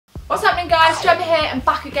What's happening, guys? Gemma here and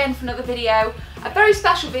back again for another video. A very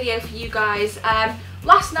special video for you guys.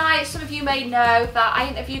 Last night, some of you may know that I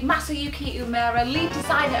interviewed Masayuki Uemura, lead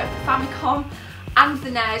designer of the FAMICOM and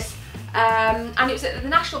the NES, and it was at the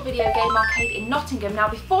National Video Game Arcade in Nottingham. Now,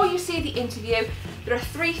 before you see the interview, there are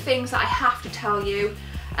three things that I have to tell you.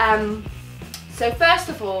 So first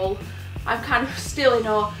of all, I'm kind of still in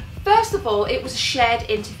awe. First of all, it was a shared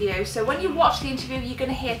interview. So when you watch the interview, you're going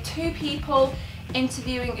to hear two people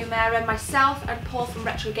interviewing Uemura, myself and Paul from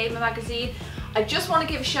Retro Gamer magazine. I just want to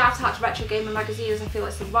give a shout out to Retro Gamer magazine as I feel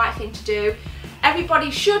it's the right thing to do.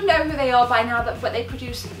 Everybody should know who they are by now, but they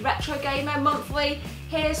produce Retro Gamer monthly.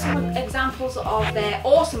 Here's some examples of their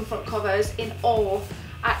awesome front covers, in awe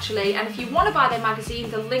actually, and if you want to buy their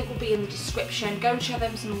magazine, the link will be in the description. Go and show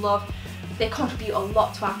them some love. They contribute a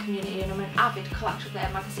lot to our community and I'm an avid collector of their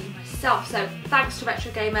magazine myself, so thanks to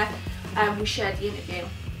Retro Gamer. We shared the interview.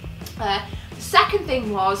 The second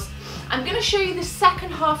thing was, I'm going to show you the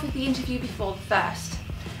second half of the interview before the first.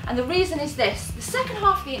 And the reason is this: the second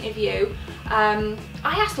half of the interview, I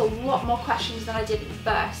asked a lot more questions than I did in the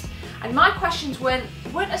first. And my questions weren't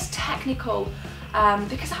as technical,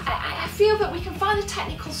 because I feel that we can find the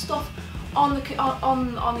technical stuff on the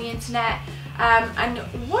internet. And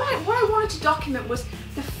what I wanted to document was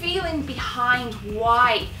the feeling behind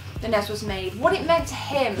why the NES was made, what it meant to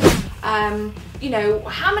him, you know,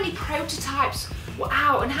 how many prototypes were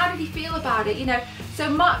out and how did he feel about it, you know. So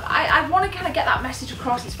I want to kind of get that message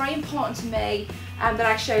across. It's very important to me that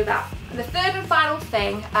I show that. And the third and final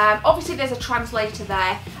thing, obviously there's a translator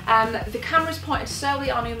there. The camera's pointed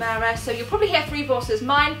solely on Uemura, so you'll probably hear three voices,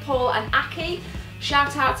 mine, Paul and Aki.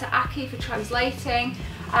 Shout out to Aki for translating.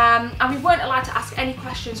 And we weren't allowed to ask any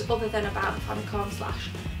questions other than about the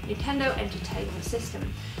Famicom/Nintendo Entertainment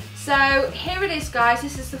System. So here it is, guys.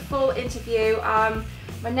 This is the full interview.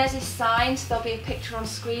 My NES is signed. There'll be a picture on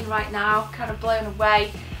screen right now, kind of blown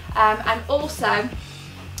away. And also,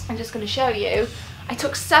 I'm just going to show you, I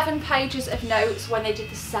took 7 pages of notes when they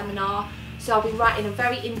did the seminar. So I'll be writing a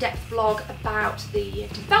very in-depth blog about the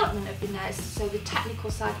development of the NES. So the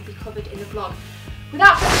technical side will be covered in the blog.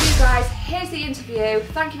 Without further ado, guys, here's the interview.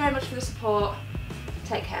 Thank you very much for the support.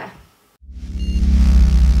 Take care.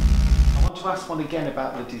 I want to ask one again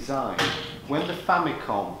about the design. When the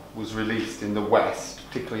Famicom was released in the West,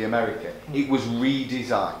 particularly America, it was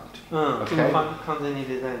redesigned. Okay?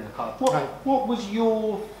 What was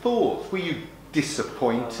your thoughts? Were you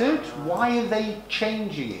disappointed? Why are they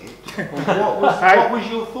changing it? What was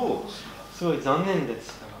your thoughts? No,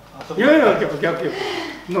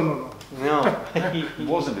 he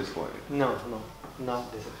wasn't disappointed. No,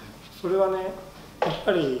 not disappointed. それはね、やっ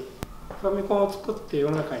ぱりファミコンを作って世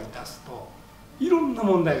の中に出すといろんな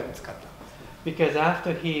問題が見つかったんです。Because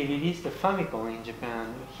after he released the Famicom in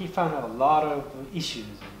Japan, he found out a lot of issues.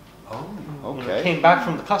 Oh, okay. You know, came back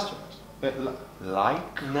from the customers. Like?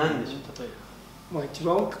 何でしょう、例えば。まあ一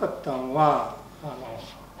番大きかったのは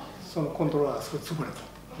そのコントローラーがすごい潰れた。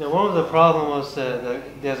One of the problems was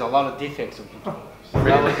there's a lot of defects of controllers.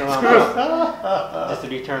 That was around just to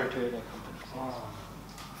return to the company.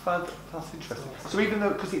 That's interesting. So even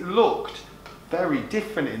though, because it looked very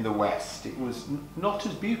different in the West, it was not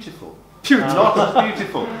as beautiful. Not as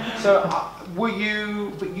beautiful. So but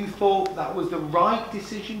you thought that was the right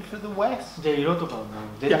decision for the West? い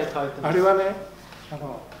や、あれはね、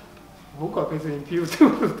僕は別にビューティ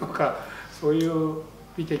フルとかそういう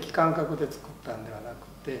美的感覚で作ったんではなく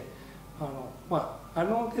て、あ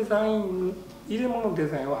のデザイン、入れ物デ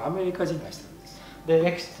ザインはアメリカ人がしたんです。The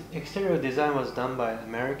exterior design was done by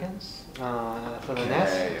Americans for the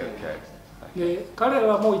NES. で、彼ら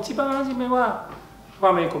はもう一番初めはフ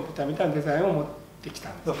ァミリーコンピューターみたいなデザインを持ってきた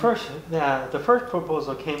んです。The first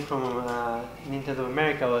proposal came from Nintendo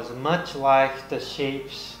America was much like the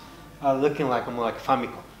shapes looking like more like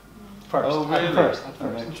Famicom. First, oh, really? At first.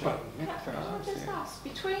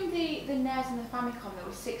 Between the NES and the Famicom, there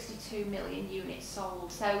were 62 million units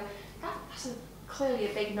sold, so that's clearly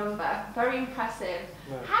a big number, very impressive.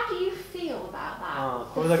 Right. How do you feel about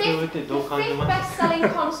that? The fifth best-selling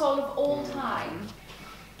console of all time.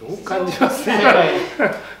 どう感じますか？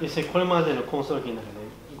要するにこれまでのコンソール機の中で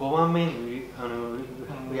5番目に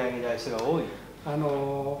売上台数が多い。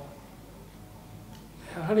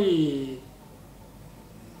やはり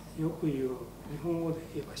よく言う日本語で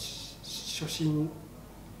言えば初心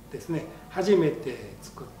ですね。初めて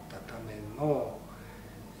作ったための、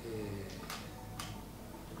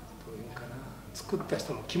どういうかな、作った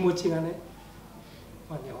人の気持ちがね、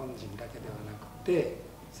日本人だけではなくて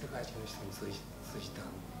世界中の人に通じた。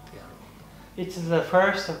It's the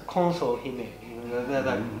first console he made,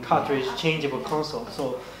 the cartridge changeable console.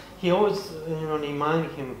 So he always,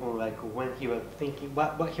 reminded him of like when he was thinking,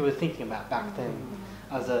 what he was thinking about back then,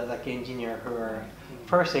 as a like engineer who were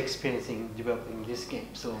first experiencing developing this game.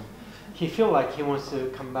 So he feel like he wants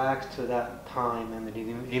to come back to that time and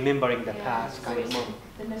remembering the past kind of moment.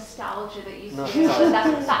 The nostalgia that you feel,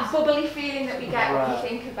 that bubbly feeling that we get when we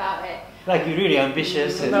think about it. Like you're really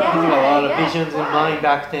ambitious and having a lot of visions in mind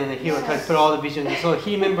back then, and he was trying to put all the visions. So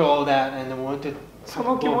he remembered all that and wanted to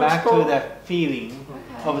go back to that feeling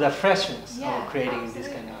of the freshness of creating this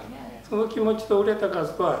kind of. その気持ちと売れた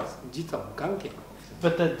数とは実は無関係。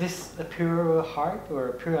But this pure heart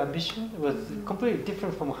or pure ambition was completely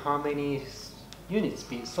different from how many units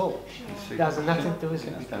being sold. It has nothing to do with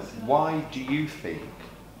it. Why do you think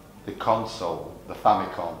the console, the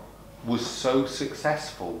FAMICOM, was so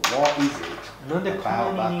successful? What is it about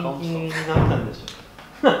that console?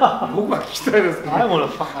 僕は聞きたいですね。I want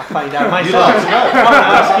to find out myself. I want to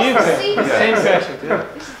ask you the same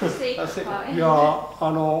question. いや、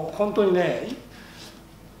本当にね、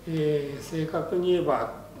正確に言え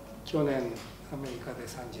ば去年アメリカで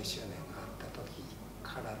30周年があった時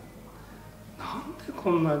からなんで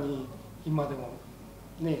こんなに今でも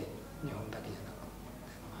ね、日本だけじゃなくて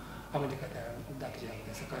アメリカだけじゃなく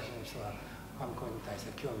て世界中の人はファミコンに対し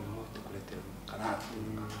て興味を持ってくれてるのかなっていう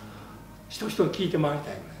か、人聞いて回り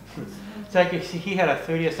たいぐらい。It's like he had a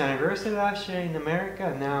 30th anniversary last year in America,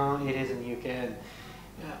 and now it is in the UK. And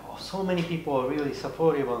so many people are really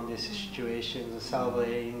supportive on this situation,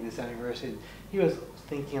 celebrating this anniversary. He was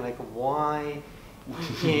thinking like, why, like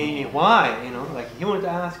he wanted to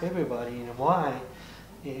ask everybody, why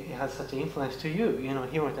it has such an influence to you. He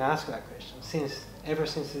wanted to ask that question ever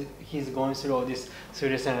since he's going through all this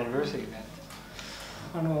 30th anniversary event.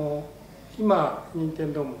 今、任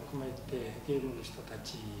天堂も含めてゲームの人た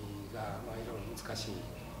ちがいろいろ難しい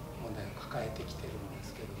問題を抱えてきてるんで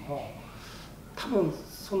すけども、多分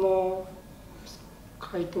その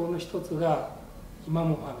回答の一つが今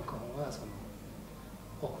もファミコンはその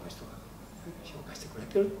多くの人が評価してくれ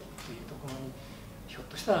てるっていうところにひょっ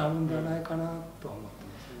としたらあるんではないかなとは思ってま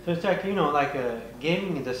す。So it's like, like a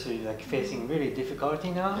gaming industry like facing really difficulty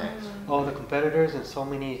now, all the competitors and so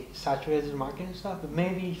many saturated market and stuff. But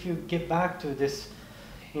maybe if you get back to this,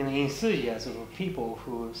 enthusiasm of people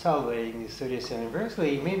who are celebrating the 30th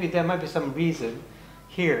anniversary, maybe there might be some reason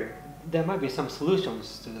here. There might be some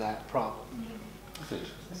solutions to that problem. Can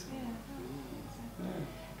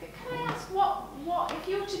I ask, what if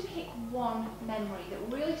you were to pick one memory that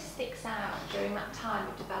really sticks out during that time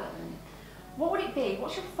of development? What would it be?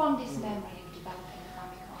 What's your fondest memory of developing a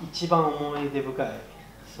Famicom? 一番思い出深い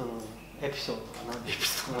そのエピソードなんで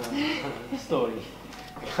すか？ストーリー。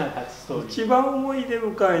一番思い出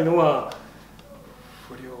深いのは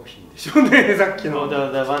不良品でしょうね。さっきの。The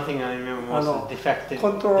one thing I remember most is defective コ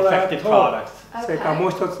ントローラー products. とそれからも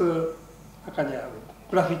う一つ中にある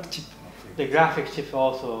グラフィックチップ。The graphic chip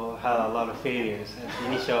also had a lot of failures at the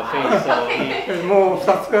initial phase. もう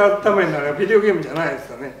2つがダメになればビデオゲームじゃないで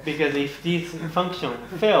すよね。Because if this function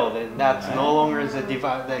failed, then that's no longer the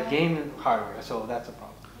game hardware, so that's a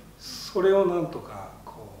problem. それをなんとか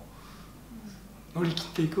こう乗り切っ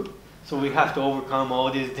ていく。So we have to overcome all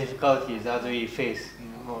these difficulties as we face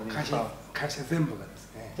all these problems. 会社全部がで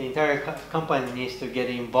すね。The entire company needs to get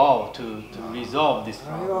involved to resolve this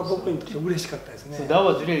problem. あれは僕にとって嬉しかったですね。So that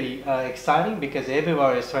was really exciting because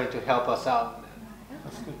everybody is trying to help us out.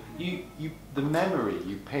 The memory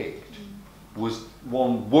you picked was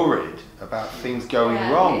one worried about things going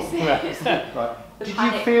wrong. Right. Did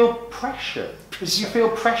you feel pressure? Did you feel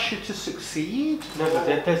pressure to succeed? なんか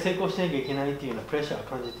絶対成功しなきゃいけないっていうようなプレッシャーを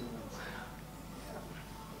感じています。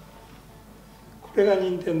これが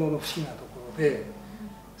任天堂の不思議なところで、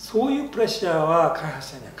そういうプレッシャーは開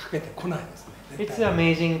発者にはかけてこないですね。It's the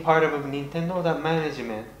amazing part of Nintendo that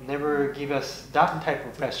management never give us that type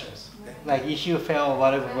of pressures. Like if you fail,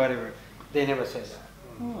 whatever, they never say that.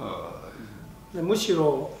 むし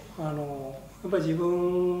ろやっぱり自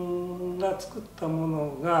分が作ったも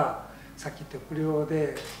のがさっき言った不良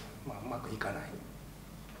で、うまくいかない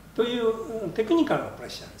というテクニカルなプレ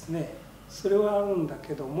ッシャーですね。それはあるんだ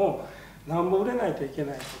けども、何本売れないといけ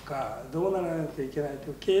ないとかどうならないといけない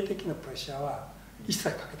という経営的なプレッシャーは一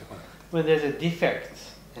切かけてこない。When there's a defect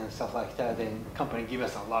and stuff like that, then company give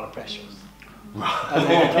us a lot of pressures.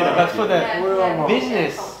 But for the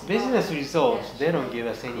business results, they don't give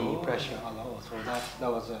us any pressure at all. So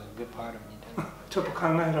that was a good part of Nintendo. ちょっと考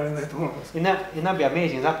えられないと思います。It not be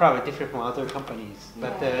amazing. That's probably different from other companies,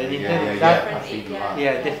 but Nintendo,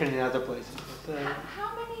 different in other places.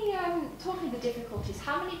 How many, talking of the difficulties,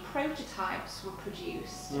 how many prototypes were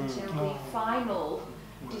produced until the final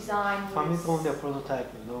design was? FAMICOM ではプロトタイ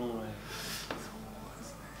プどのぐらい？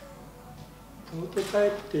プロトタ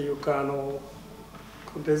イプっていうか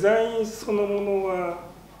デザインそのものは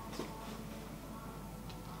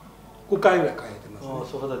5回ぐらい変えてますね。Oh,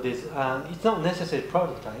 so for the it's not necessarily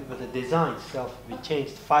prototype, but the design itself we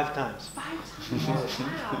changed 5 times.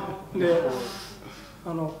 で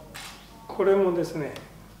これもですね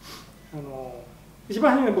一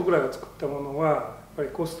番初め僕らが作ったものはやっぱり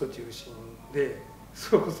コスト中心で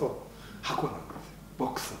それこそ箱なんですよ、ボ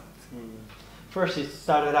ックスなんですよ。First it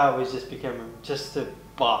started out with just a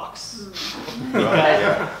box.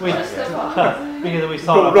 Because we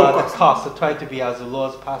thought about the cost, so try to be as low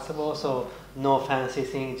as possible, so no fancy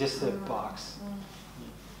thing, just a box.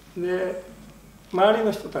 で周り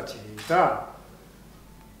の人たちが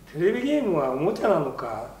テレビゲームはおもちゃなの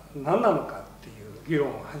か何なのかっていう議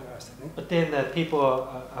論を始めましたね。But then the people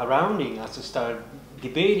surrounding us started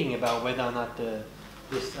debating about whether or not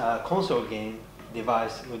this console game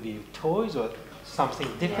device would be toys or something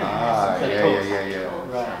different. Yeah.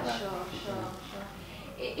 Right. Sure.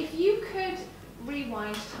 If you could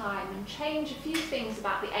rewind time and change a few things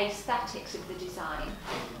about the aesthetics of the design,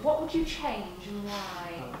 what would you change and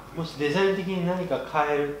why? もしデザイン的に何か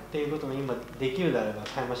変えるっていうことも今できるであれば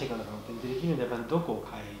タイムマシンかなと思ってできるんであればどこを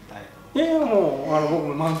変えたいと思います？いやもう僕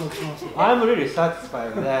も満足しますよ。I'm really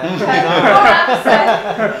satisfied with that.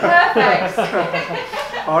 Perfect.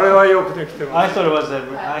 あれはよくできてます。I thought it was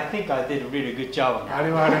I think I did a really good job on that. あ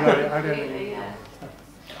れは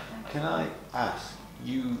Can I ask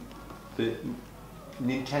you that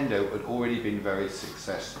Nintendo had already been very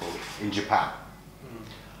successful in Japan,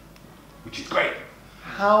 which is great.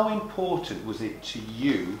 How important was it to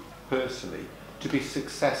you personally to be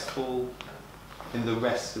successful in the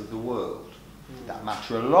rest of the world? Did that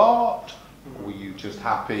matter a lot, or were you just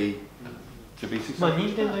happy to be successful?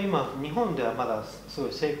 任天堂今日本ではまだすご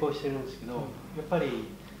い成功してるんですけど、やっぱり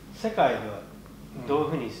世界ではどういう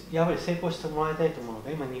ふうにやっぱり成功してもらいたいと思うの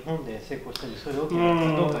が今日本で成功してるんでそれをどう感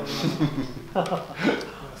じま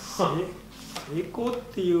すか？成功っ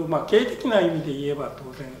ていう経営的な意味で言えば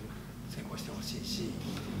当然成功してほしいし、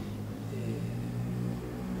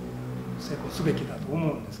成功すべきだと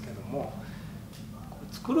思うんですけども、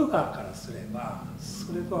作る側からすれば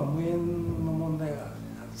それとは無縁の問題が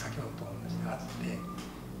先ほどと同じであって、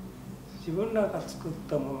自分らが作っ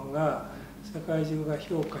たものが世界中が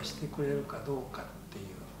評価してくれるかどうかっていう、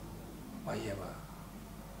言えば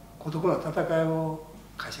孤独な戦いを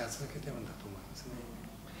会社は続けてるんだと思いますね。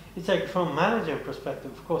It's like from manager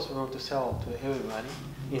perspective, of course we want to sell to everybody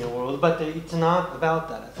in the world, but it's not about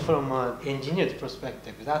that. From an engineer's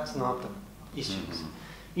perspective, that's not the issues.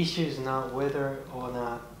 Issue is not whether or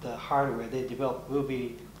not the hardware they develop will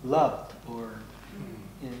be loved or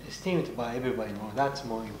esteemed by everybody more. That's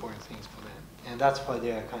more important things for them, and that's why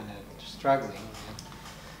they are kind of struggling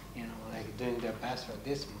and like doing their best for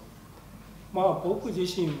this moment. 僕自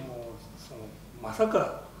身もまさ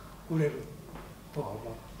か売れるとは思って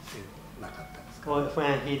なかったんですけど。Well,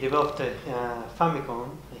 when he developed FAMICOM,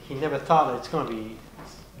 he never thought that it's going to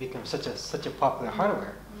become such a popular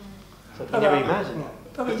hardware. So he never imagined that.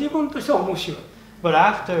 ただ自分としては面白い。But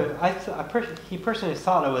after, he personally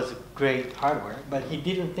thought it was great hardware, but he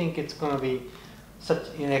didn't think it's going to be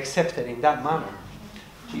accepted in that manner.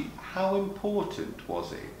 How important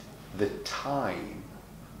was it the time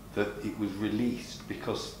that it was released?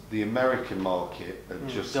 Because the American market had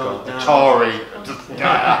just gone Atari,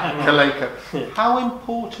 Coleco. How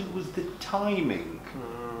important was the timing,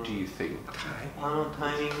 do you think?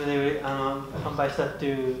 タイミングで販売したって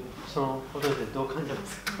いうそのことでどう感じま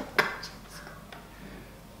すか？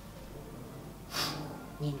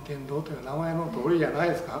任天堂という名前の通りじゃない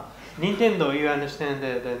ですか。Nintendo, you understand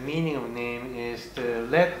the meaning of name is to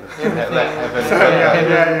let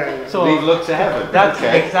heaven. So look to heaven. That's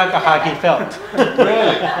exactly how he felt.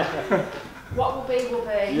 Really? What will be, will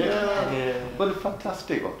be. Yeah. Well, a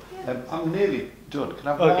fantastic one. I'm nearly done. Can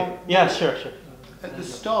I have one? Yeah, sure. At the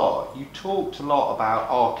start, you talked a lot about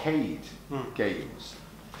arcade games.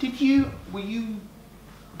 Did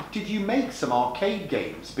you make some arcade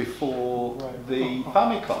games before the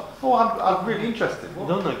FAMICOM? Oh, I'm really interested.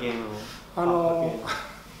 どんなゲームを？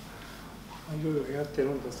いろいろやってる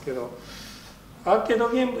んですけど、アーケード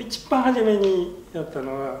ゲーム一番初めにやった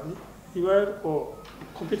のは、いわゆるコ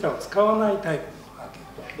ンピューターを使わないタイプのアーケー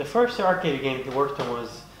ド。The first arcade game he worked on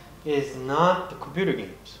is not the computer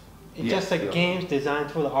games. It's just like games designed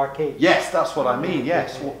for the arcade. Yes, that's what I mean.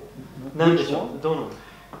 Yes. Which one? どの？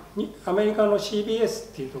アメリカの CBS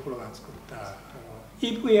っていうところが作った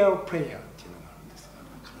EVR プレイヤーっていうのがあるんですが、わ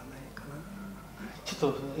からないかな。ちょ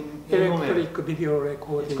っとエレクトリックビデオレ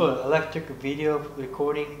コーディング。It's called electric video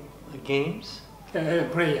recording games. Player.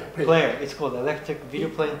 Player. It's called electric video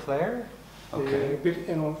playing player. い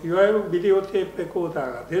わゆるビデオテープレコーダ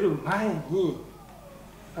ーが出る前に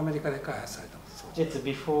アメリカで開発されたんです。It's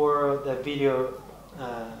before the video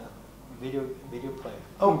player.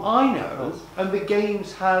 Oh, I know. And the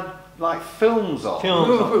games had like films on.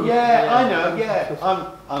 Films. Yeah, I know. Yeah,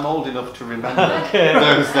 I'm old enough to remember those.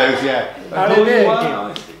 Yeah. あれで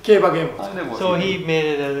競馬ゲーム。 I know what So you he mean. made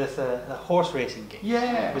it as a horse racing game.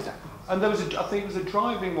 Yeah. Was that? And there was I think it was a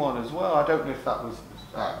driving one as well. I don't know if that was.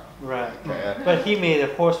 Right. Okay. But he made a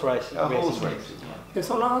horse racing A horse game. racing. で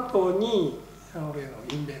その後に例の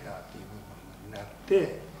インベーダーっていう部分になっ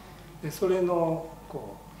て、でそれの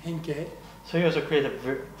こう変形。 So he also created a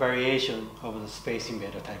variation of the Space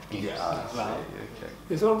Invader type games. Yeah. as well. Okay.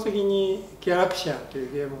 でその次にギャラクシアンとい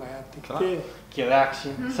うゲームがやってきて、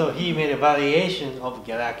 Galaxian. So he made a variation of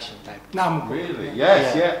Galaxian type. ナムコ。 Really?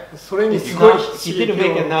 Yes. Yeah. それに It's すごい not, he 刺 didn't 激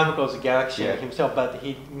make a を。 Namco's Galaxian Yeah. himself, but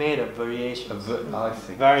he made a variation. I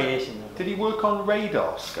see. Variation of Did it. he work on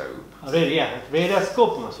radar scope? Really, yeah. Radar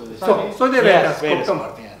scope もそうです。そう、それでレーダースコープともあ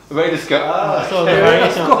る。 Radar scope. Ah. So the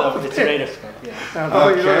variations of its radar scope. Yeah.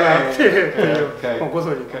 いろいろあって、Okay. もうご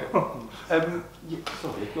存知の。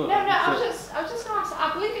 Sorry. Go on. No, I was just going to ask.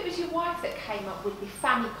 I believe it was your wife that came up with the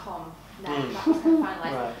FAMICOM name. That was her finalised.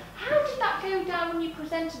 Right. How did that go down when you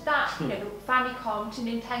presented that, you know, the Famicom to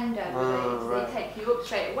Nintendo? Did they take you up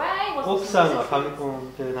straight away? Was 奥さんがファミコ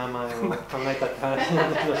ンという名前を考えたって話な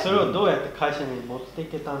んですけど、それをどうやって会社に持ってい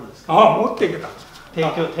けたんですか？ああ、持っていけた。提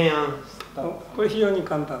案した。これ非常に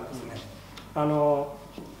簡単ですね。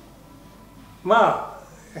まあ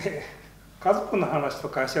家族の話と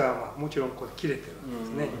会社はまあもちろんこれ切れてるんです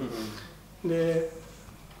ね。で、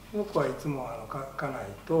僕はいつも家内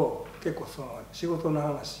と結構その仕事の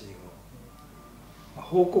話を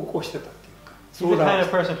報告をしてたっていうか。He's the kind of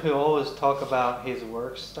person who always talk about his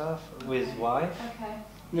work stuff with his wife.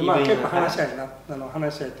 Okay. でまあ結構話し合いってなってく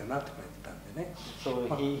れてたんでね。So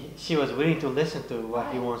she was willing to listen to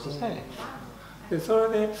what he wants to say. でそ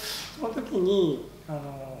れでその時に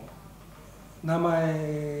名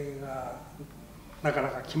前がなかな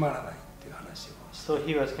か決まらないっていう話を。So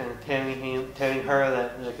he was kind of telling her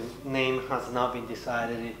that like a name has not been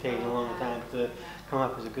decided. It takes a long time to come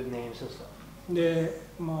up with good names and stuff. で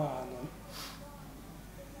まあ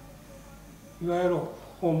いわゆる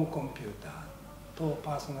ホームコンピューターと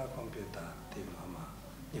パーソナルコンピューターっていうのはまあ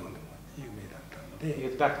日本でも有名だったんで。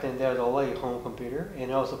 Because back then there was already home computer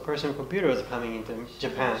and also personal computer was coming into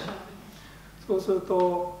Japan. そうする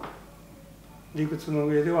と理屈の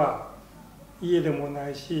上では家でもな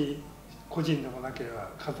いし個人でもなければ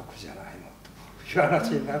家族じゃないのという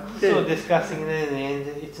話になって。 So discussing it in the end,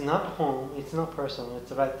 it's not home, it's not personal,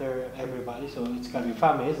 it's right there everybody. So it's got to be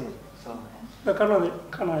family, isn't it? So. だから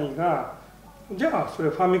家内がじゃあそれ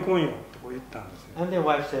ファミコンよってこう言ったんですよ。 And the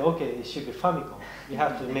wife said, okay, it should be FAMICOM. You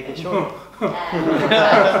have to make it short.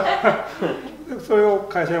 それを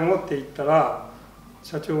会社に持って行ったら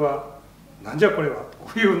社長はなんじゃこれはと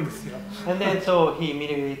言うんですよ。 And then so he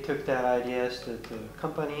immediately took that ideas to the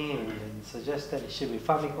company and then suggested it should be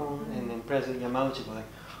FAMICOM. And then President Yamauchi was like,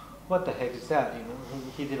 what the heck is that? You know,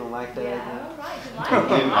 he didn't like that idea.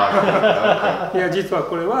 Didn't like it. いや実は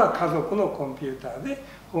これは家族のコンピューターで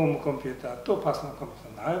ホームコンピューターとパーソナルコンピ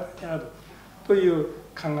ューターの間にあるという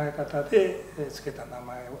考え方で付けた名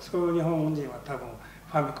前をそれを日本人は多分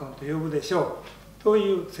ファミコンと呼ぶでしょうと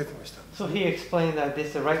いう説明をしたんです。 So he explained that this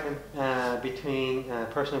is the right between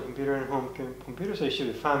personal computer and home computer, so it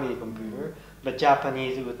should be family computer. But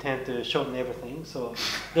Japanese would tend to shorten everything, so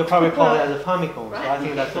they'll probably call it as a FAMICOM. So I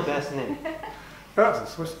think that's the best name.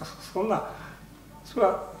 そんなそれ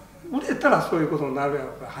は売れたらそういうことになるや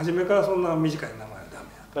ろうから初めからそんな短い名前はダ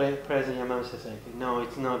メや。 But President Yamauchi says, like, no,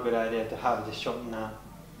 it's not a good idea to have the short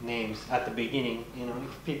names at the beginning. You know,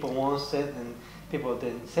 if people want it and people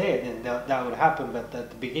didn't say it, then that would happen. But at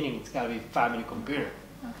the beginning, it's got to be family computer.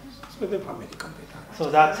 それでファミリーコンピューター。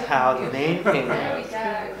 So that's how the name came There we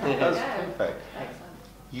about. go. That's perfect.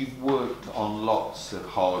 You've worked on lots of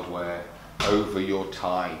hardware over your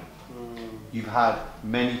time. You've had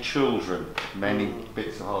many children, many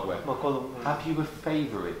bits of hardware. Have you a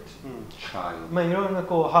favourite child? まあいろんな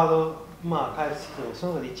こうハードまあ開発してそ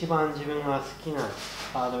の中で一番自分が好きな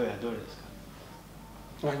ハードウェアはどれです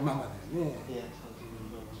か？今までね。 Yeah,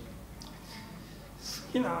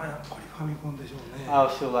 好きなやっぱりファミコンでしょうね。 I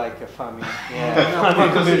also like a Famicom. Yeah,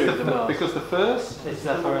 Famicom computer the most. Because the first? It's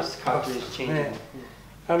the first cartridge changing.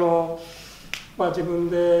 まあ自分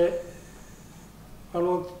で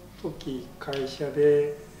時会社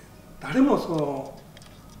で誰もその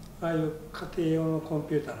ああいう家庭用のコン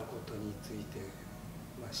ピューターのことについて、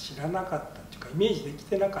まあ、知らなかったというかイメージでき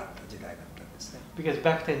てなかった時代だったんでですね。Because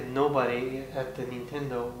back then nobody at the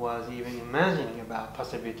Nintendo was even imagining about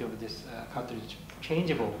possibility of this cartridge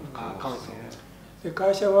changeable console. で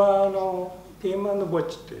会社はゲーム&ウォッ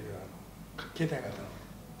チという携帯型の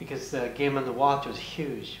Because Game & Watch was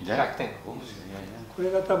huge back then. こ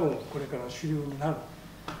れが多分これからの主流になる。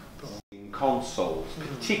Consoles,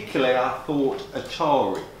 particularly I thought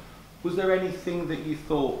Atari. Was there anything that you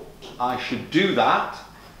thought I should do that,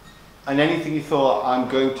 and anything you thought I'm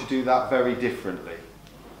going to do that very differently?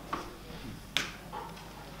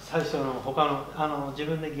 最初の他の自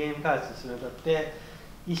分でゲーム開発するんだって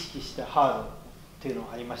意識したハードっていうの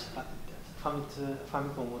はありましたかってファミ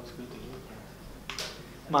コンを作るときに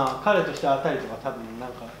まあ彼としてはあたりとか多分な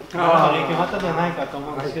んか影響があったんじゃないかと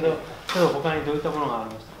思うんですけど、それ他にどういったものがあ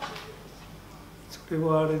りましたか？それ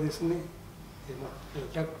はあれですね、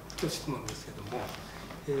逆質問ですけども、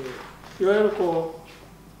いわゆるこう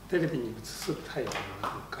テレビに映すタイプ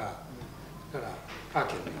なのか、だからアー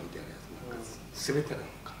ケードに置いてあるやつなんか全てなの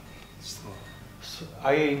か質問。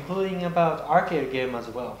Are you including about arcade game as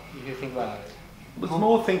well? If you think about it. I was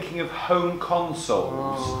more thinking of home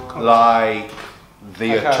consoles, like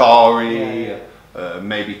the Atari,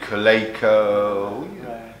 maybe Coleco.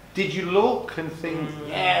 Right. Did you look and think,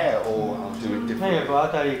 yeah, or I'll do it 何 differently? かあ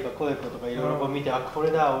たりかコレコとかいろいろ見て、あ、こ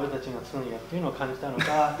れだ、俺たちが作るんやっていうのを感じたの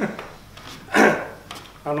か。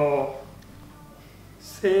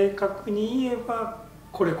正確に言えば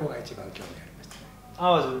コレコが一番興味ありましたね。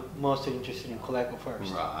I was most interested in Coleco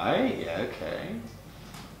first. Right, yeah, okay.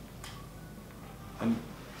 And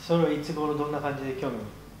それはいつ頃どんな感じで興味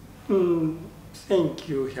を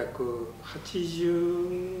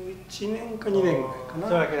1981年か2年ぐらいかな。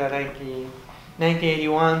それは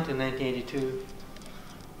1981 to 1982.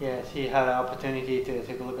 Yes, he had an opportunity to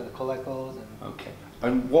take a look at the Colecos. okay.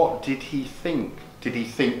 And what did he think? Did he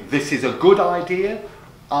think this is a good idea?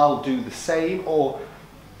 I'll do the same, or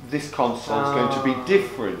this console is going to be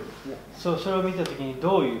different? それを見たときに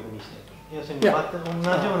どういうふうにして、要するに同じ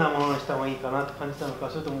ようなものにした方がいいかなと感じたのか、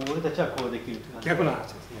それとも俺たちはこうできるとか。逆の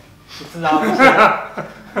話ですね。実は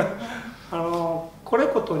コレ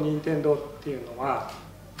コと任天堂っていうのは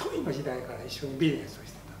トイの時代から一緒にビジネスを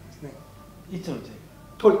してたんですね。いつの時代？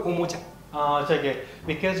トイおもちゃ。It's okay.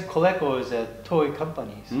 Because Coleco is a toy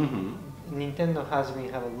company. Nintendo has been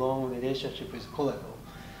have a long relationship with Coleco.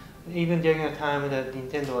 Even during the time that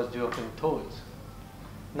Nintendo was developing toys,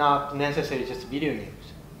 not necessarily just video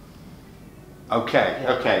games. Okay,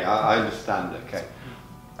 Yeah. okay, I understand, okay.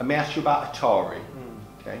 Let me ask you about Atari,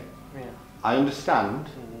 okay? Yeah. I understand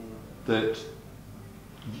that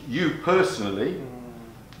you personally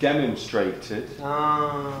demonstrated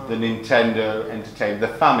the Nintendo Entertainment, the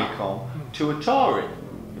FAMICOM, to Atari,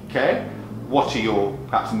 okay? What are your,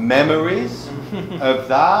 perhaps, memories of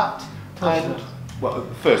that? And, well,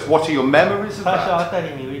 first, what are your memories of 最初あ that? た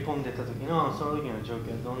りに売り込んでた時のその時の状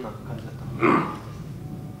況はどんな感じだったの？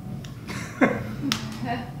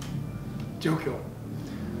状況。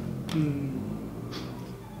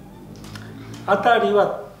あたり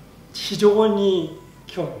は非常に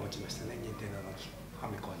興味を持ちましたね、任天堂のファ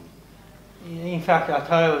ミコンに。In fact,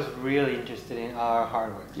 Atari was really interested in our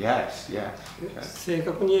hardware. Yes, yes. Okay. 正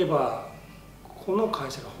確に言えば、この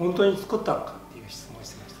会社が本当に作ったのかっていう質問をし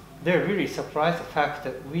てました。They're really surprised the fact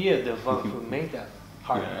that we are the one who made that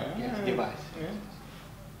hardware device.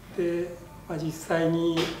 で、実際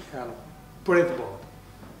にブレッドボード、い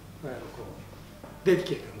わゆるこうデディ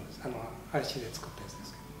ケートのIC で作ったやつで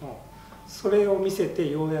すけども、それを見せて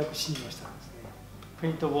ようやく信用したんですね。プ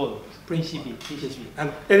リントボード、PCB。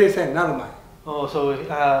LSI になる前。Oh, so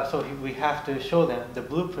we have to show them the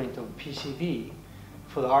blueprint of PCB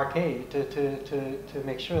for the arcade to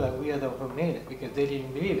make sure that we are the one who made it because they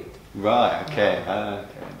didn't believe it. Right, okay, I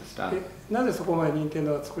understand. でなぜそこまで任天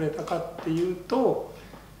堂が作れたかっていうと、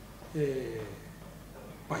い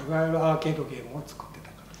わゆるアーケードゲームを作って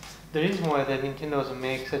たからです。The reason why the Nintendo's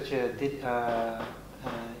make such a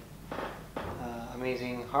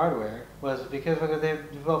amazing hardware was because they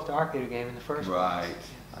developed the arcade game in the first place. Right.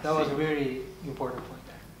 That was a really important point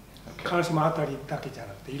there. 必ずしもあたりだけじゃ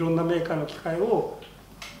なくていろんなメーカーの機械を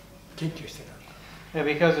研究してた。Yeah,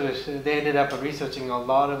 because they ended up researching a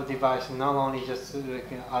lot of devices, not only just like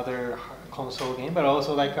other console games, but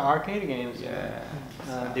also like arcade games,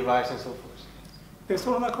 devices and so forth. で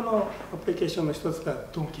その中のアプリケーションの一つが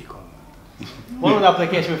ドンキーコング。One of the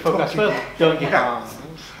applications we focused was Donkey Kong.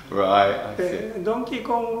 Right, I で see. ドンキー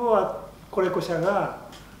コングはコレコ社が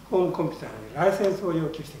ホームコンピューターにライセンスを要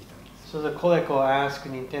求してきたんです。 So the Coleco asked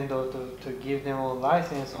Nintendo to give them a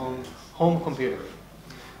license on home computer.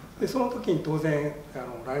 でその時に当然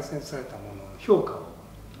ライセンスされたものの評価を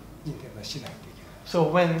任天堂はしないといけない。So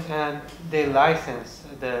when they license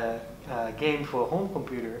the game for a home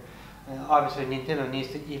computer, obviously Nintendo needs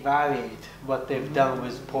to evaluate what they've done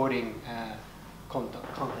with porting content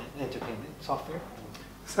entertainment software.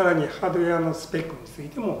 さらにハードウェアのスペックについ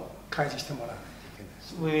ても開示してもらわないといけないで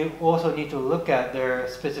す。 We also need to look at their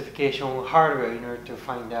specification hardware in order to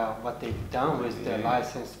find out what they've done with their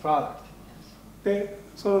licensed product. で、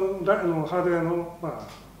そのハードウェアの、まあ、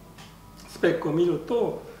スペックを見る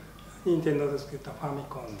と、任天堂で作ったファミ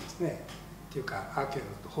コンですね、っていうかアーケー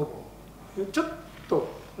ドとほぼちょっと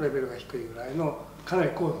レベルが低いぐらいのかなり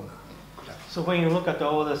高度なグラフィック。 So when you look at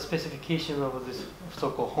all the specifications of this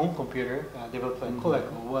so-called home computer developed by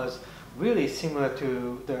Coleco was really similar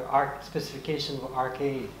to the specification of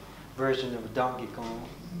arcade version of Donkey Kong,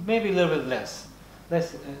 maybe a little bit less, a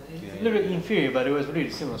little bit inferior, but it was really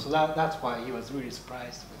similar. So that's why he was really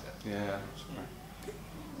surprised with it. Yeah.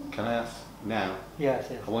 Can I ask now? Yes,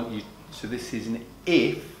 yes. I want you. So this is an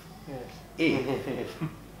if. Yes. If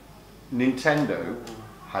Nintendo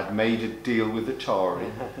had made a deal with Atari,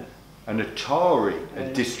 and Atari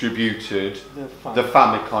had distributed the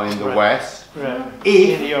Famicom in the West. Right.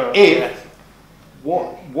 If In Europe, if yes.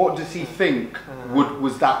 what does he think?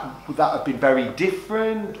 Would that have been very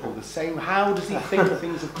different or the same? How does he think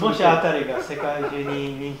things have も come しあ about? たりが世界中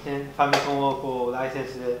にファミコンをこうライセン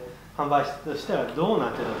スで販売したとしたらどうな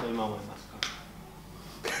ってたと今思いますか？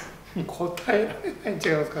答えられない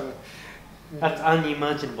ん違いますかね。That's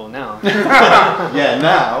unimaginable now. Yeah,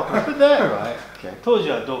 now. But there, right? Okay. 当時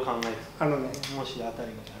はどう考えてあのね、た？もしあた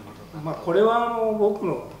りがやることが。まあこれは僕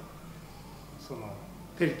のその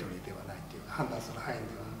テリトリーではないというか判断する範囲で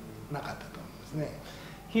はなかったと思うんですね。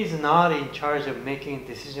He's not in charge of making a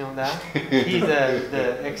decision on that. He's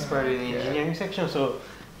the expert in the engineering section, so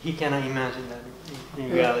he cannot imagine that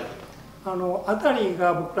in reality. あたり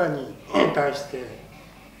が僕らに対して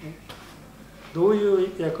どう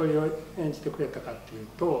いう役割を演じてくれたかっていう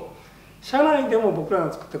と、社内でも僕ら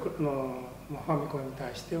の作ったファミコンに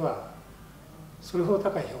対してはそれほど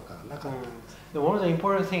高い評価がなかったんです。One of the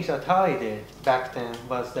important things Atari did back then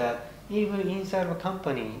was that even inside of a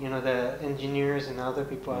company, you know, the engineers and other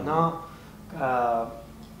people are not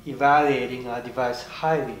evaluating a device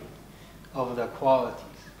highly of the qualities.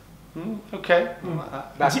 Okay.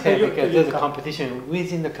 Back then, because there's a competition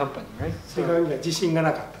within the company, right? それから自信が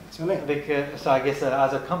なかったんですよね。 So I guess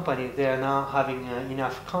as a company, they are not having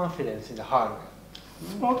enough confidence in the hardware.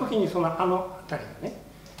 その時にあのあたりがね、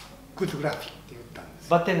グッドグラフィックって言ったんです。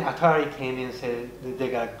 But then Atari came in and said that they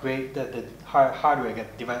got great, that the hardware got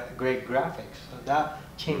great graphics. So that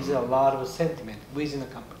changed a lot of sentiment within the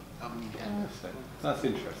company of Nintendo. That's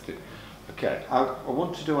interesting. Okay, I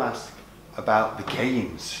wanted to ask about the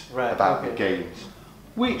games. Right, about okay. the games.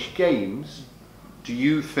 Which games do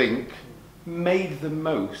you think made the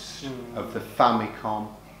most of the Famicom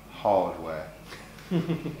hardware?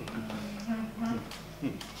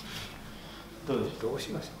 どうし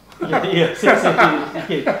ましょう。いや先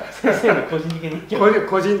生の個人的に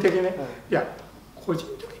個人的ね。いや個人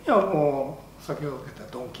的にはもう先ほど言った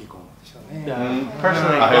ドンキーコングでしょうね。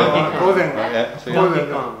Personally, 当然 Donkey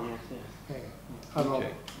Kong.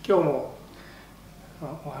 今日も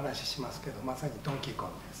お話ししますけど、まさにドンキーコン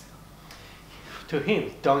グですよ。 To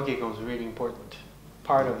him, Donkey Kong is a really important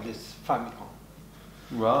part of this Famicom.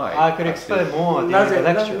 Right. I could explain more during the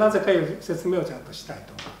lecture. なぜかいう説明をちゃんとしたい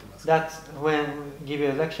と思ってます。 That's when give you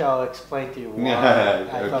a lecture, I'll explain to you why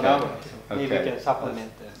I thought that was. Maybe you can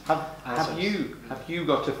supplement the Have you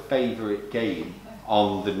got a favourite game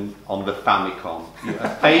on the Famicom? A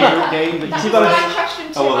favourite game that you That's play? my question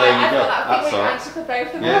too. Oh, well, there you I go. thought that would be That's all right. answer for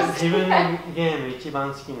both of Yeah. us. 自分のゲーム一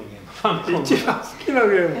番好きなゲーム。ファミコン。一番好きなゲ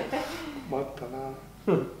ームもあった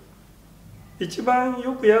な。一番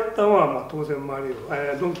よくやったのはまあ当然マリオ、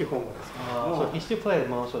ドンキーコングですけども。 So he still played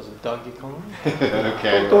most was Donkey Kong.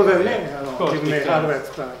 Okay. 当然ね、course, 自分でハードウェア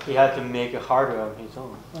作らなき He had to make a hardware of his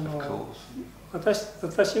own. Of course.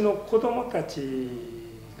 私の子供たち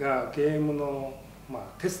がゲームのまあ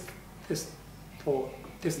テスター。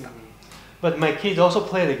 But my kids also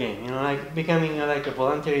play the game, you know, like becoming like a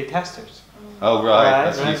voluntary testers. Oh right,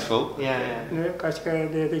 that's Right. useful. Yeah, yeah. ね、貸し借り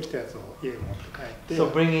でできたやつを家に持って帰って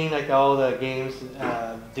So bringing like all the games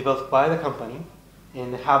developed by the company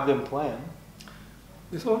and have them play them.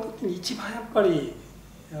 でその時に一番やっぱり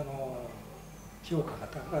評価が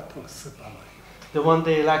高かったのがスーパーマリ The one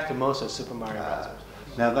they liked the most was Super Mario Bros.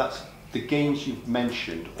 Now that's the games you've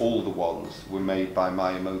mentioned. All the ones were made by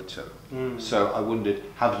Miyamoto. So I wondered,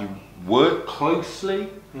 have you worked closely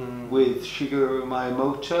with Shigeru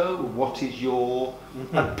Miyamoto? What is your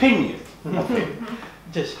opinion of him?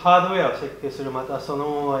 じゃあハードウェアを設計するまたそ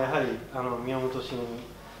のやはり宮本氏に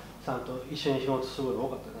さんと一緒に仕事することが多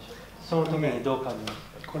かったでしょう。その時にどう感じま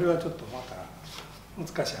すか？これはちょっとまた難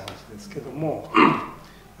しい話ですけども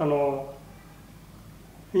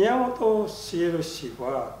宮本茂氏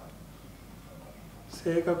は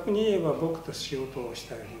正確に言えば僕と仕事をし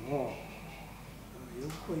たよりも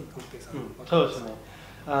横井浩平さんのそうですね。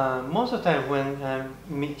Most of the time when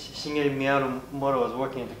Shigeru Uemura was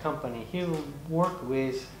working at the company, he would work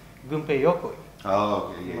with Gunpei Yokoi.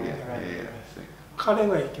 Oh, yeah. 彼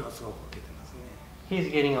の影響はすごく受けてますね。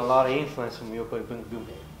He's getting a lot of influence from Yokoi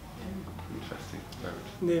Gunpei. Interesting.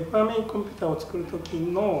 で、ファミコンピューターを作る時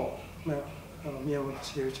の宮本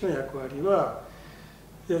茂氏の役割は、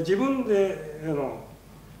いや自分で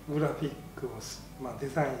グラフィックを、デ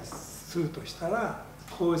ザインするとしたら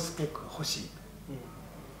こういうスペックが欲しい。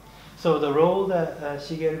So the role that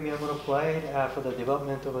Shigeru Uemura played for the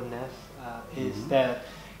development of a NES is that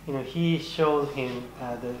he showed him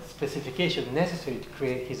the specification necessary to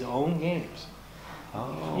create his own games.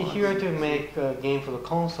 If you were to make a game for the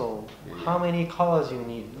console, how many colors you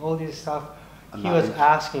need, all this stuff, he was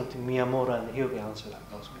asking to Miyamura and he would answer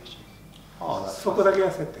those questions. そこだけが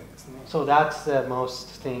接点ですね。So that's the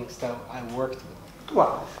most things that I worked with. と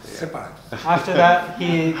はセパレート。After that,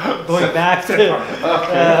 he going back to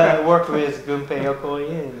work with Gunpei Yokoi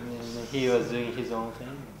and he was doing his own thing.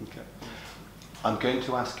 Okay. I'm going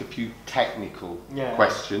to ask a few technical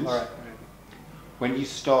questions. All right. When you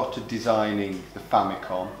started designing the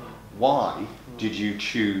FAMICOM, why did you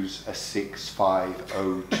choose a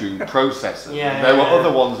 6502 processor? There were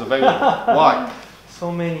other ones available. Why? So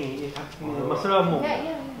many. それはもう。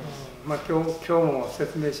今日も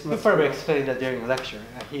説明しま He す。 probably explained that during lecture.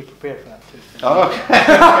 He prepared for that too. Oh, okay.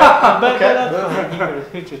 But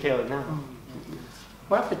that's he could tell it now.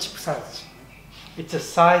 やっぱりチップサイズ。 It's the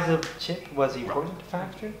size of chip was the important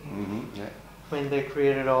factor Yeah. when they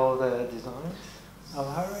created all the designs of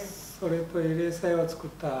hardware. それと LSI を作っ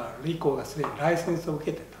たリコーがすでにライセンスを受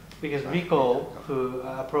けてた。 Because Rico, who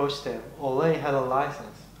approached them, already had a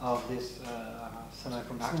license of this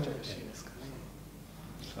semiconductors.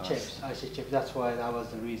 Chips, IC chips. That's why that was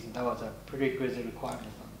the reason. That was a prerequisite requirement.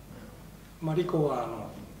 リコは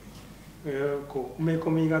こう埋め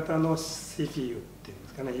込み型の CPU っていうんで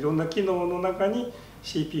すかね、いろんな機能の中に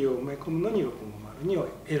CPU を埋め込むのに650を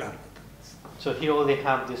選んでたんです。So he only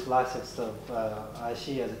had this license of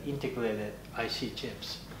IC as integrated IC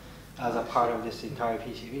chips as a part of this entire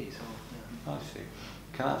PCB. So. I see.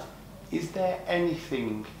 Can I ask, is there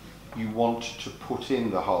anything you wanted to put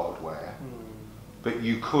in the hardware, but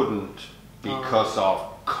you couldn't because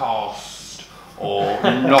of cost or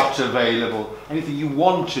not available? Anything you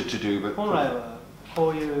wanted to do but 本来はこ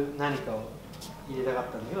ういう何かを入れたか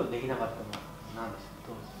ったんだけどできなかったのは何ですか？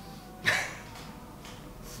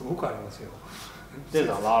すごくありますよ。There's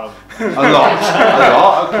a lot of a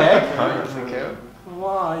lot, okay.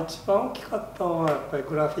 一番大きかったのはやっぱり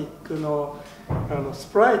グラフィックのス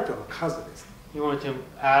プライトの数です。You want to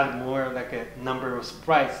add more like a number of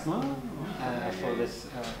sprites for this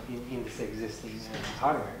in this existing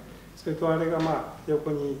hardware. それとあれが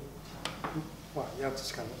横に8つ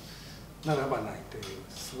しか並ばないという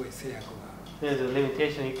すごい制約が。There's a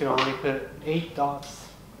limitation. You can only put 8 dots.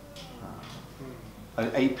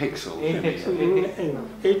 8 pixels. 8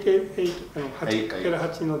 8から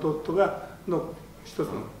8のドットがの一つ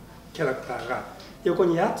のキャラクターが横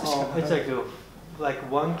に8つしかない。It's like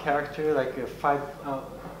one character, like a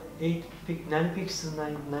 9 pixels, 8×8 です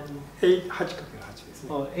ね。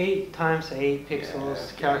 8 times 8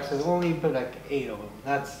 pixels characters. Only put like 8 of them.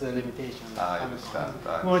 That's the limitation. I understand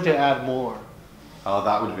that. You want to add more. Oh,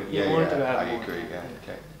 that would have been, I agree,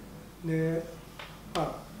 okay. で、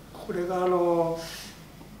これが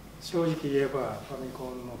正直言えばファミ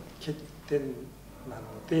コンの欠点なの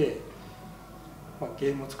で、ゲ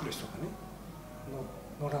ームを作る人がね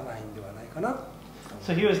乗らないんではないかな。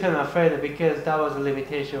So he was kind of afraid that because that was a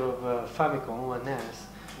limitation of FAMICOM or NES,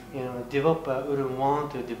 developer wouldn't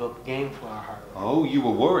want to develop game for our hardware. Oh, you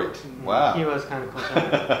were worried. Wow. He was kind of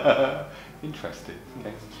concerned. Interesting.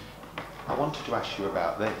 Okay. I wanted to ask you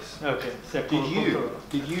about this. Okay. So Did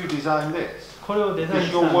you design this? これをデザイン Is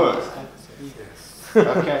した your ん work? ですか？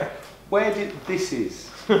 Okay. Where did this is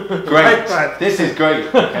great. This is great.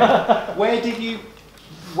 Okay. Where did you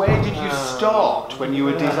start when you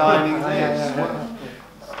were designing this?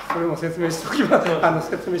 それも説明しておきます。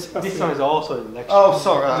説明します。 This one is also in lecture. Oh,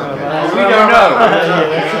 sorry. Okay. We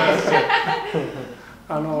don't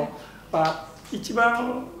know. 一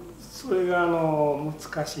番それが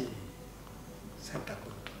難しい選択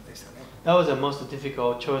でしたね。That was the most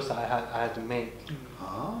difficult choice I had to make. っ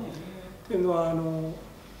ていうのはや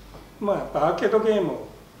っぱアーケードゲーム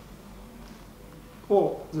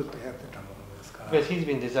をずっとやってたものですから。 Because he's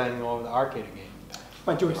been designing all the arcade games.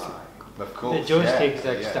 まあジョイスティッ Of ク。 course. The joystick is yeah,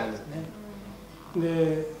 like yeah. standard. ク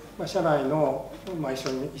で、まあ、社内の、まあ、一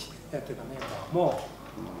緒にやってたメンバーも、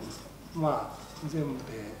まあ全部で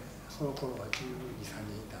その頃は12、3人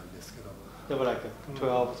いたんですけど、 There were like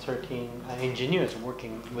 12, 13 engineers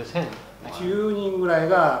working with him. 10人ぐらい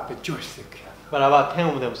がジョイスティックや。 But about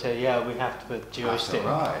 10 of them said, yeah, we have to put That's joystick.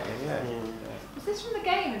 right. Yeah. Was this from the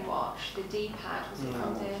Game & Watch? The D-pad? Was it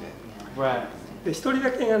from the... Yeah. Right. で一人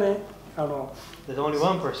だけがね、There's only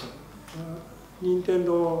one person. 任天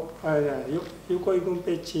堂あれじゃない横井軍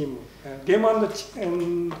平チーム、ゲーム&ウォッ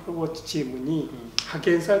チチームに派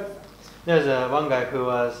遣されて。 There's one guy who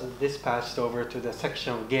was dispatched over to the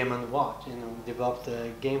section of Game & Watch and developed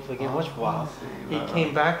a game for Game & Watch for a while. He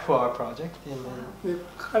came back for our project and then... で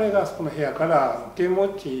彼がその部屋からゲームウ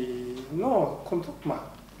ォッチのまあ、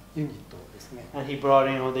ユニットですね。 And he brought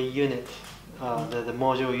in all the unit, the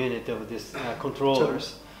module unit of this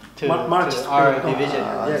controllers to our division.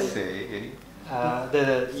 I see.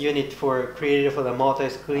 The unit for created for the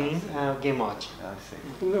multi-screen Game Watch. I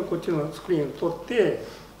see. でこっちのスクリーンを取っ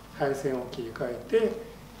て配線を切り替えて、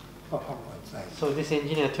まあ、ファンがつないで。 So this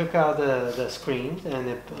engineer took out the screens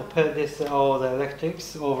and put this all the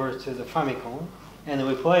electrics over to the FAMICOM, and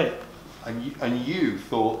we played it. And you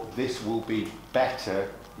thought this will be better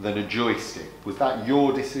than a joystick. Was that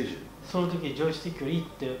your decision? その時ジョイスティックよりいいっ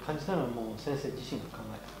て感じたのはもう先生自身が考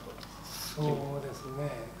えたことです。そうです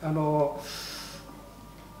ね。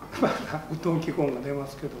まだドンキーコングが出ま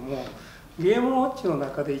すけども、ゲームウォッチの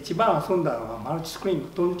中で一番遊んだのはマルチスクリー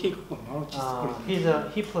ン、ドンキーコングのマルチスクリー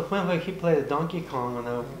ン。When he played Donkey Kong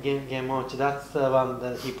on the Game Watch, that's the one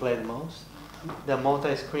that he played the most. The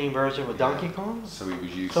multi-screen version of Donkey Kong. So he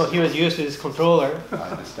was used. So he was used to this controller. I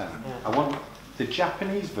understand. I want the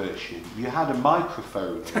Japanese version. You had a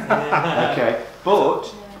microphone. Yeah. Okay,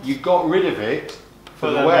 but you got rid of it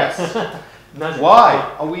for the West. なぜ Why?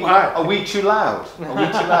 Are we too loud? Are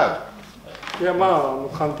we too loud? いやま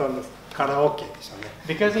あ簡単です。カラオケでしたね。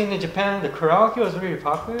Because in Japan, the karaoke was really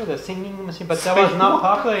popular, the singing machine, but that was not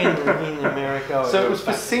popular in America. Or So it was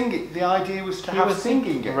for singing. The idea was to have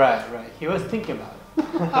singing games. Right, right. He was thinking about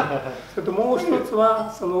it. それともう一つ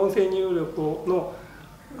はその音声入力の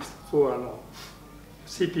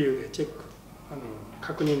CPU でチェック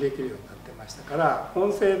確認できるようになってましたから、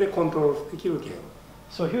音声でコントロールできるゲーム。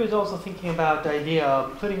So he was also thinking about the idea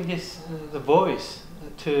of putting this the voice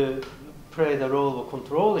to play the role of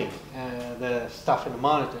controlling the stuff in the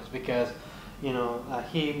monitors, because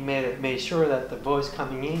he made sure that the voice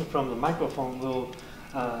coming in from the microphone will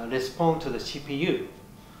respond to the CPU.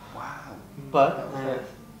 Wow. But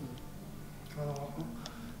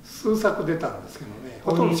数作出たんですけどね、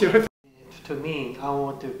ほとんど知られて to me, I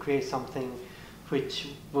want to create something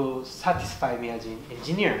which will satisfy me as an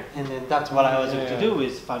engineer, and then that's what I was able to do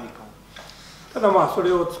with FAMICOM. ただまあそ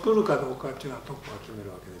れを作るかどうかっていうのはトップが決める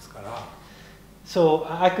わけですから。 So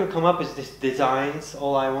I could come up with these designs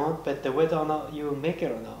all I want, but whether or not you make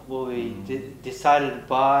it or not will be decided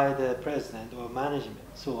by the president or management.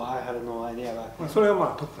 So I have no idea about まあ that. それは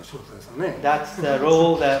まあトップの仕事ですよね。 That's the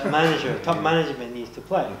role that top management needs to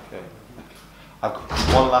play. Okay. I've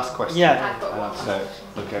got one last question. Yeah. I've got one.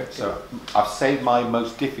 So I've saved my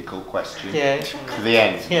most difficult question Yeah. for the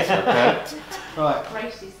end. Yeah. Okay. Right.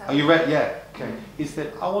 Brace yourself. Are you ready? Yeah. Okay. Is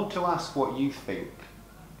that I want to ask what you think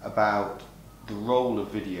about the role of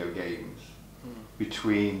video games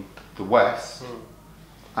between the West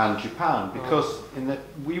and Japan, because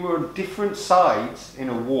we were on different sides in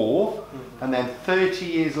a war, and then 30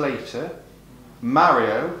 years later,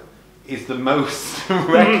 Mario is the most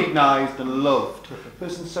recognized and loved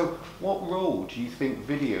person. So what role do you think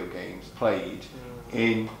video games played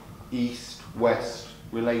in East-West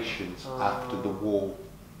relations after the war?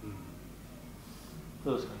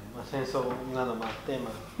 どうですかね。まあ戦争などもあって、い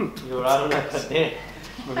ろいろある中で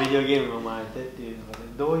ビデオゲームも生まれてっていうので、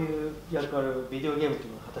どういう役割をビデオゲームとい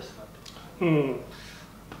うのを果たしたかっていう。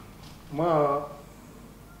まあ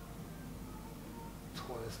そ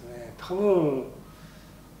うですね。多分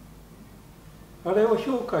あれを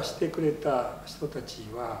評価してくれた人たち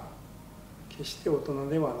は決して大人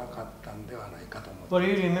ではなかったんではないかと思う。But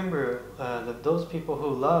you remember that those people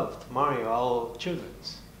who loved Mario are all children.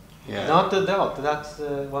 Yeah. Not the adult. That's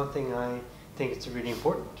one thing I think is really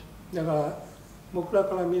important. だから僕ら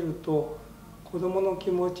から見ると子どもの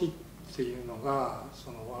気持ちっていうのが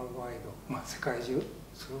そのワールドワイド、世界中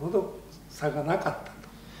それほど差がなかったと。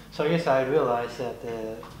So yes, I realize that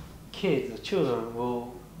the kids, the children, will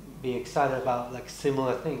be excited about like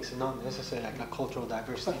similar things, not necessarily like a cultural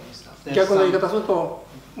diversity and stuff. 逆の言い方すると、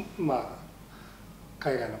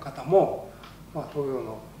海外の方もまあ、東洋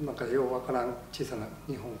のなんかようわからん小さな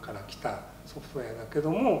日本から来たソフトウェアだけど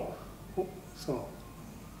も、その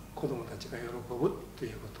子どもたちが喜ぶってい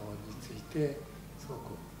うことについてすご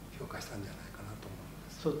く評価したんじゃないかなと思い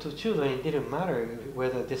ます。So to children, it didn't matter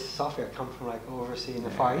whether this software comes from like overseas in the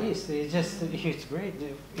Far East. It's just it's great.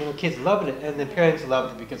 You know, kids loved it, and the parents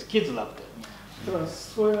loved it because kids loved it. だから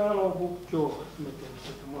それは僕今日初めて見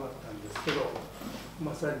せてもらったんですけど、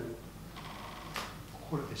まさに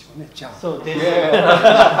これでしょうね。じゃあ。So this.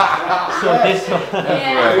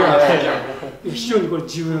 Yeah. 非常にこれ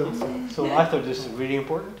重要ですよ。So I thought this was really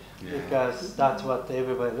important because that's what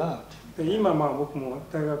everybody loved. で今まあ僕も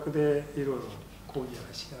大学でいろいろ講義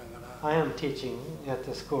をしながら。I am teaching at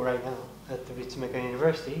the school right now at the DREAMCAST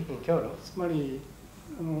University in Kyoto. つまり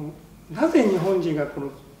なぜ日本人がこ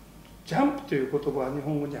のジャンプという言葉は日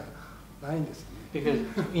本語にはないんですね。Because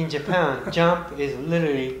in Japan, jump is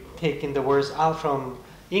literally taking the words out from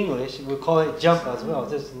English. We call it jump as well.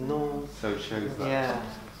 There's no. So it shows that. Yeah.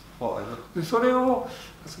 でそれを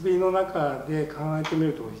遊びの中で考えてみ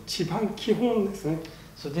ると一番基本ですね。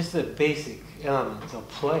So this is a basic element of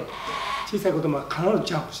play. 小さい子供は必ず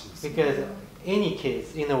ジャンプします。Because any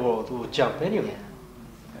kids in the world will jump anyway.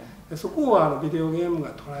 でそこはビデオゲーム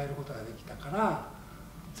が捉えることができたから、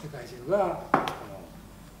世界中が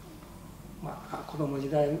まあ、子供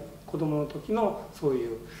の時のそう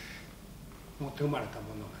いう持って生まれた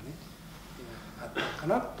ものがね、あったか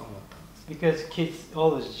なと思ったんです。Because kids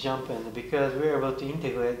always jump in, because we're able to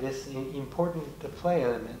integrate this important play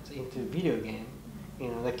elements into video game, you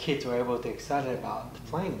know, the kids were able to get excited about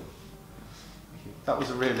playing them. That was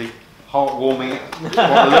a really heartwarming, lovely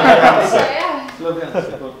answer. Lovely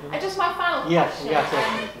answer. And just my final Yes, question. yes.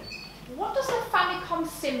 What does the Famicom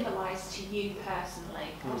symbolise to you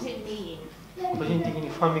personally? What does it mean? 個人的に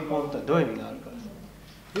ファミコンとはどういう意味があるか。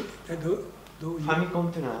どういうファミコン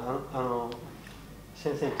っていうのは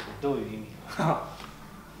先生にとってどういう意味が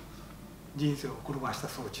人生を転ばした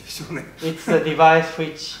装置でしょうね。It's a device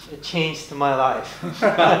which changed my life,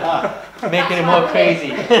 making it more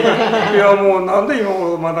crazy. いやもうなんで今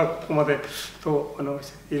頃まだここまでと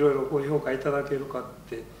いろいろご評価いただけるかっ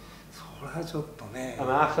てそれはちょっとね。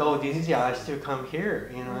After all these years, I still come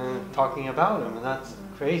here, you know, and talking about them, and that's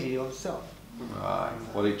crazy itself. Right.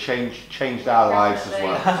 Well, it changed our lives as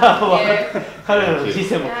well. Thank you.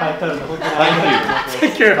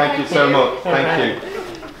 Thank you. Thank you so much. Thank you.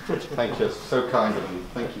 Thank you. So kind of you.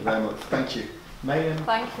 Thank you very much. Thank you. Mayan.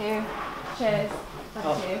 Thank you. Cheers.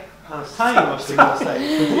 Thank you. サインをしてください。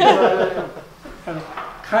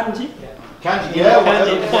漢字 Kanji, yeah, whatever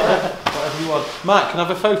you want. Matt, can I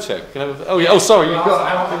have a photo? Can I have a, oh, yeah, oh, sorry, you've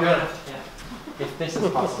got. If this is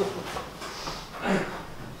possible.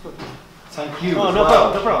 Thank you. Oh, as no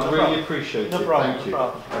well. problem, no problem. Really appreciate it. No problem, Thank you. no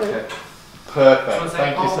problem. Okay. Perfect.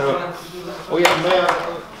 Thank you so much. Oh yeah,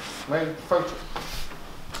 may I photo?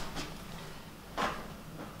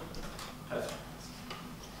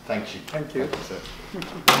 Thank you. Thank you. Sir.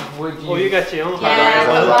 Would Oh, you got your own.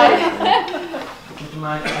 Yeah, Would you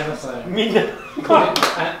mind ever so? Me no.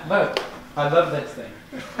 No, I love this thing.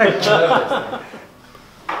 I love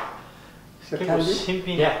this thing. 漢字 新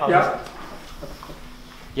品 Yeah. Yeah.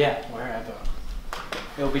 Yeah, wherever.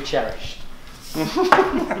 It'll be cherished.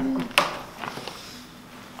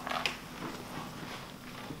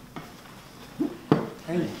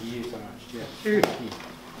 Thank you so much. Yeah. you.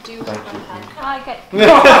 Do you have a pen? Can I get?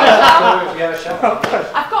 Yeah, sure.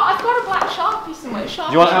 I've got a black Sharpie somewhere. Sharpie.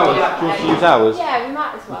 Do you want ours? Do you want to use ours? Yeah, we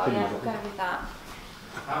might as well. can Yeah, use we'll it. go with that.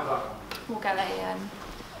 How about one? We'll get a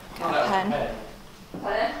Oh, that was pen. prepared.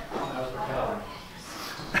 Pardon? That was prepared.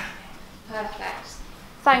 Perfect.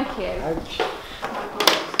 Thank you.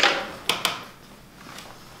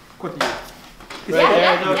 これでいい Right Yeah, there,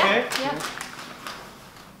 yeah, is it okay? yeah, yeah.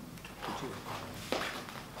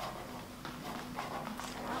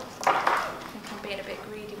 I think I'm being a bit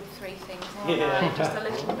greedy with 3 things. aren't I? Yeah. Just a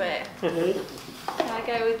little bit. Can I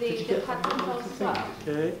go with the pad controls as well?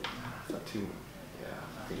 Okay. Is that too much? Yeah,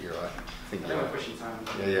 I think you're right. I think I you're think we're right. pushing time.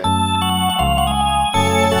 Yeah, yeah.